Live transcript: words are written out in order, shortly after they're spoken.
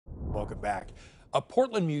Welcome back. A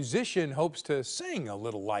Portland musician hopes to sing a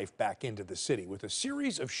little life back into the city with a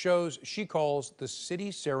series of shows she calls the City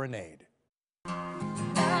Serenade.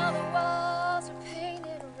 Now the walls are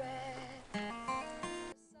painted red.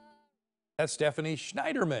 That's Stephanie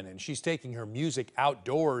Schneiderman, and she's taking her music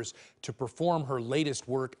outdoors to perform her latest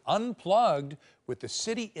work unplugged with the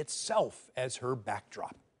city itself as her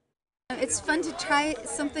backdrop. It's fun to try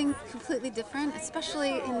something completely different,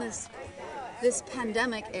 especially in this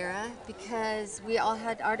pandemic era, because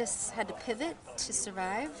artists had to pivot to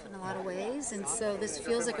survive in a lot of ways, and so this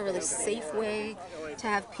feels like a really safe way to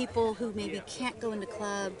have people who maybe can't go into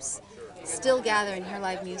clubs still gather and hear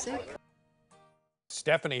live music.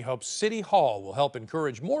 Stephanie hopes City Hall will help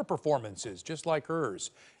encourage more performances just like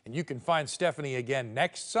hers. And you can find Stephanie again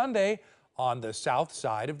next Sunday on the south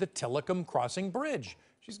side of the Tillicum Crossing Bridge.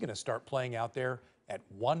 She's going to start playing out there at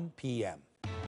 1 p.m.